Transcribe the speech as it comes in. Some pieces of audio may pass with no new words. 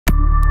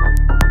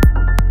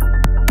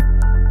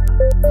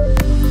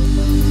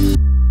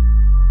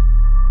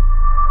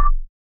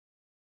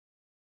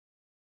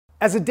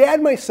As a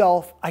dad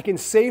myself, I can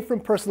say from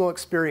personal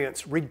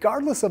experience,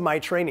 regardless of my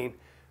training,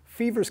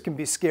 fevers can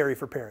be scary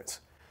for parents.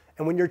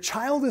 And when your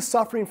child is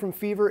suffering from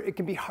fever, it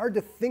can be hard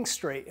to think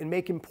straight and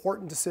make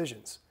important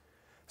decisions.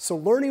 So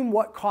learning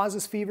what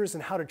causes fevers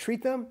and how to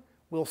treat them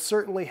will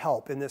certainly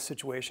help in this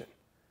situation.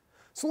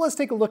 So let's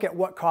take a look at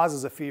what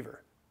causes a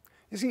fever.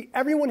 You see,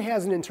 everyone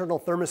has an internal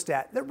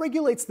thermostat that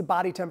regulates the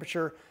body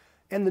temperature,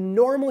 and the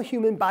normal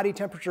human body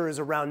temperature is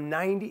around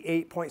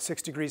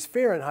 98.6 degrees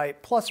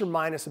Fahrenheit, plus or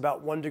minus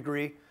about 1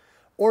 degree,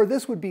 or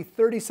this would be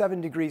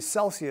 37 degrees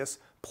Celsius,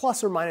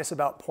 plus or minus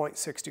about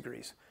 0.6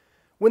 degrees.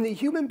 When the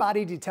human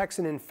body detects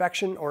an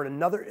infection or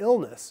another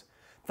illness,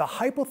 the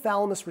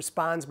hypothalamus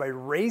responds by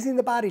raising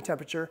the body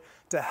temperature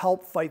to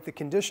help fight the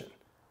condition.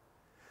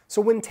 So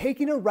when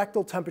taking a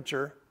rectal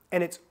temperature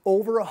and it's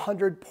over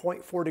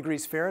 100.4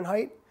 degrees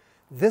Fahrenheit,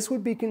 this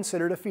would be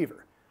considered a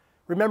fever.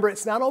 Remember,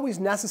 it's not always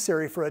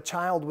necessary for a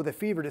child with a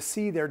fever to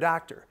see their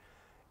doctor.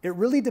 It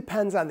really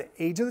depends on the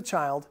age of the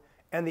child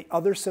and the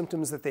other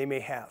symptoms that they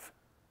may have.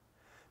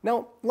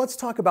 Now, let's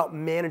talk about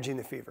managing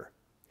the fever.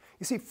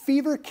 You see,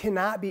 fever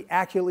cannot be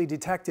accurately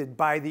detected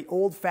by the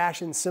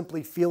old-fashioned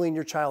simply feeling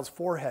your child's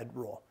forehead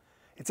rule.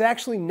 It's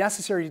actually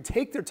necessary to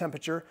take their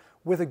temperature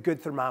with a good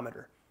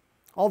thermometer.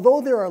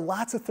 Although there are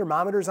lots of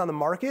thermometers on the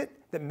market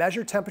that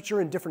measure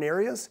temperature in different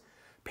areas,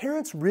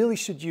 parents really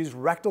should use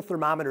rectal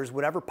thermometers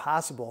whenever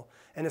possible,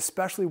 and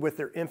especially with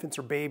their infants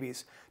or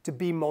babies, to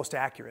be most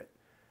accurate.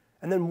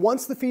 And then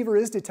once the fever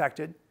is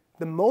detected,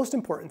 the most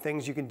important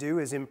things you can do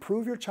is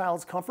improve your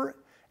child's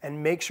comfort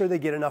and make sure they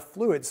get enough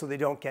fluid so they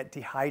don't get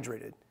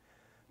dehydrated.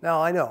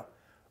 Now, I know,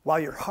 while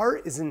your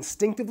heart is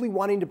instinctively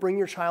wanting to bring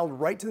your child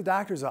right to the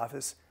doctor's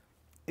office,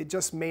 it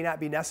just may not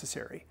be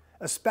necessary,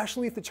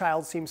 especially if the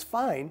child seems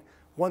fine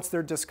once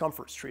their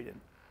discomfort's treated.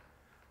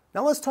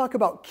 Now let's talk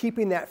about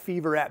keeping that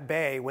fever at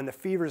bay when the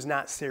fever is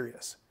not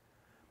serious.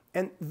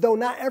 And though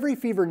not every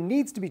fever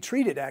needs to be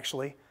treated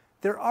actually,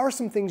 there are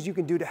some things you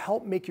can do to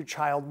help make your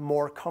child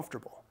more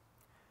comfortable.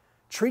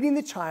 Treating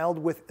the child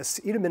with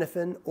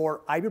acetaminophen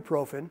or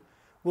ibuprofen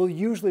will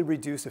usually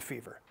reduce a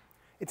fever.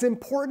 It's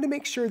important to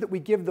make sure that we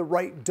give the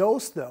right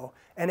dose though,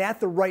 and at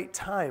the right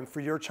time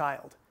for your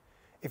child.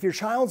 If your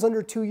child's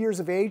under 2 years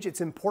of age,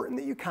 it's important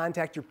that you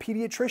contact your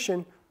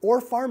pediatrician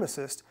or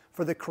pharmacist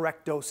for the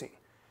correct dosing.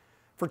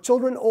 For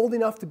children old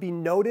enough to be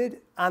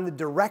noted on the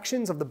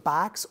directions of the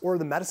box or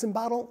the medicine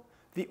bottle,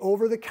 the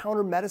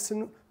over-the-counter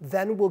medicine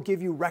then will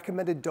give you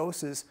recommended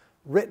doses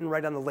written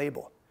right on the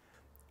label.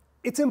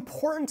 It's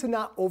important to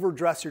not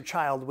overdress your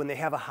child when they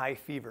have a high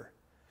fever.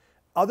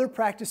 Other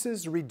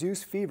practices to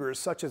reduce fevers,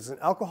 such as an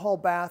alcohol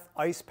bath,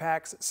 ice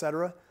packs,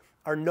 etc.,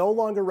 are no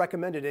longer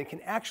recommended and can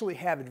actually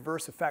have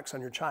adverse effects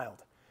on your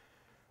child.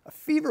 A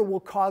fever will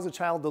cause a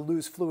child to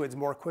lose fluids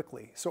more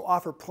quickly, so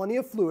offer plenty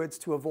of fluids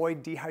to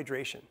avoid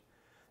dehydration.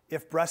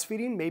 If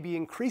breastfeeding, maybe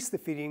increase the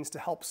feedings to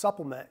help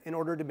supplement in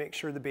order to make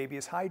sure the baby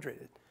is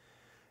hydrated.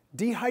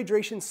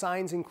 Dehydration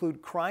signs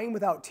include crying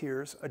without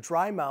tears, a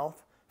dry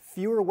mouth,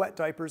 fewer wet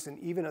diapers, and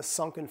even a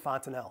sunken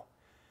fontanelle.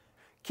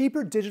 Keep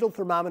your digital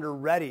thermometer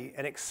ready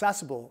and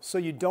accessible so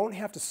you don't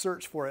have to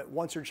search for it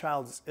once your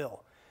child is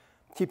ill.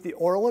 Keep the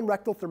oral and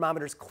rectal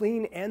thermometers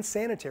clean and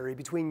sanitary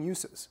between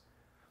uses.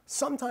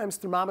 Sometimes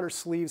thermometer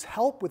sleeves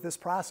help with this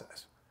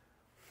process.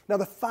 Now,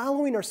 the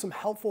following are some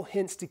helpful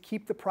hints to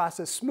keep the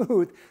process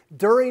smooth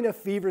during a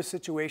fever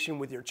situation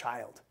with your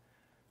child.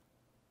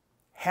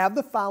 Have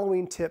the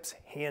following tips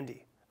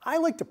handy. I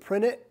like to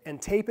print it and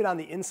tape it on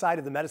the inside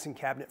of the medicine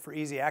cabinet for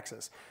easy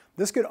access.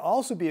 This could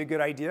also be a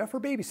good idea for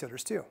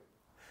babysitters too.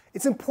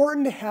 It's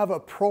important to have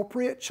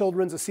appropriate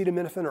children's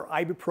acetaminophen or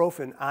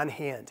ibuprofen on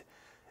hand,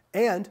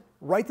 and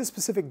write the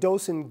specific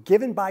dosing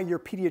given by your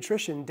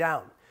pediatrician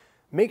down.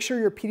 Make sure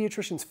your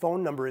pediatrician's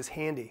phone number is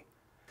handy.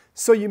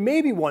 So you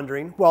may be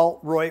wondering, well,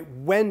 Roy,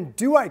 when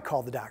do I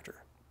call the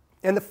doctor?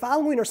 And the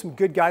following are some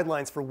good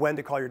guidelines for when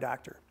to call your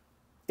doctor.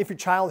 If your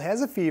child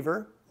has a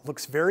fever,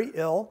 looks very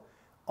ill,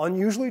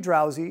 unusually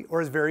drowsy,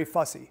 or is very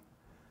fussy.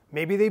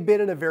 Maybe they've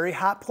been in a very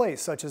hot place,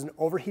 such as an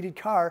overheated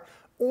car,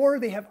 or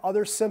they have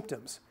other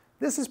symptoms.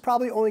 This is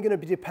probably only going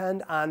to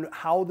depend on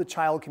how the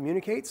child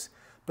communicates,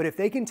 but if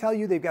they can tell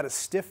you they've got a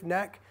stiff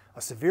neck,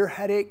 a severe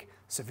headache,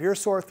 severe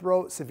sore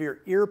throat,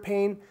 severe ear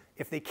pain,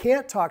 if they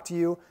can't talk to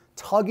you,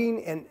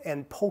 tugging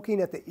and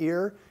poking at the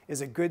ear is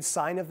a good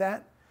sign of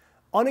that.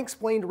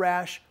 Unexplained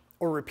rash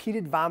or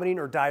repeated vomiting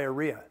or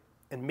diarrhea.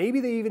 And maybe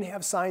they even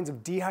have signs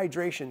of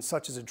dehydration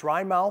such as a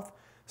dry mouth,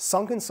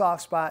 sunken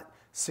soft spot,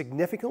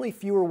 significantly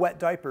fewer wet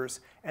diapers,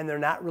 and they're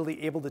not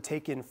really able to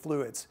take in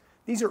fluids.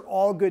 These are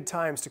all good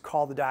times to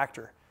call the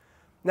doctor.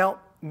 Now,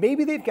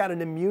 maybe they've got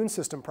an immune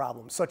system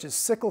problem such as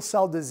sickle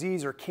cell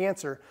disease or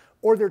cancer,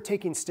 or they're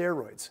taking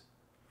steroids.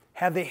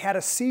 Have they had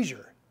a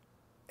seizure?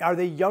 Are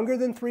they younger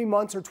than 3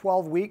 months or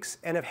 12 weeks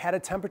and have had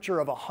a temperature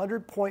of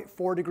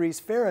 100.4 degrees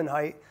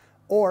Fahrenheit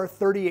or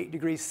 38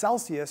 degrees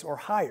Celsius or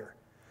higher?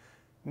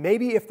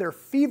 Maybe if their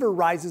fever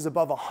rises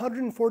above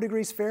 104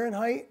 degrees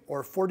Fahrenheit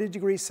or 40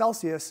 degrees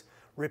Celsius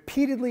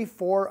repeatedly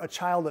for a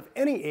child of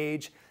any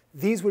age,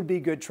 these would be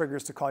good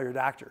triggers to call your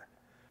doctor.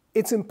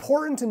 It's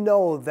important to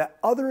know that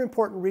other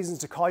important reasons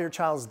to call your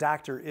child's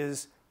doctor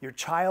is your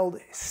child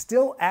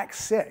still acts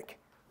sick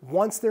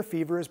once their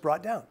fever is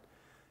brought down.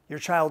 Your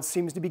child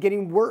seems to be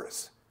getting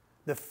worse.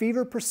 The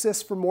fever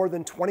persists for more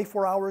than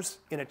 24 hours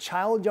in a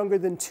child younger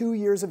than 2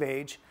 years of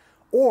age,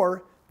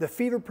 or the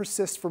fever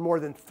persists for more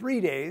than 3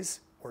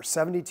 days or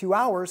 72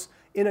 hours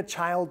in a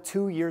child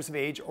 2 years of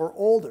age or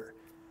older.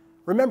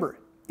 Remember,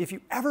 if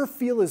you ever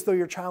feel as though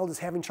your child is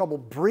having trouble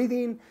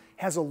breathing,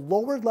 has a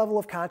lowered level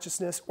of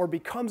consciousness, or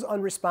becomes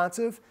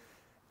unresponsive,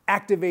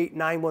 activate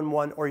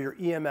 911 or your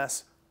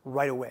EMS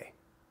right away.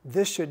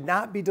 This should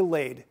not be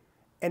delayed,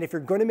 and if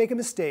you're going to make a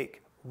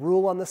mistake,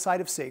 rule on the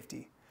side of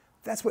safety.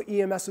 That's what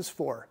EMS is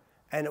for,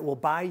 and it will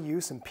buy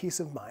you some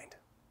peace of mind.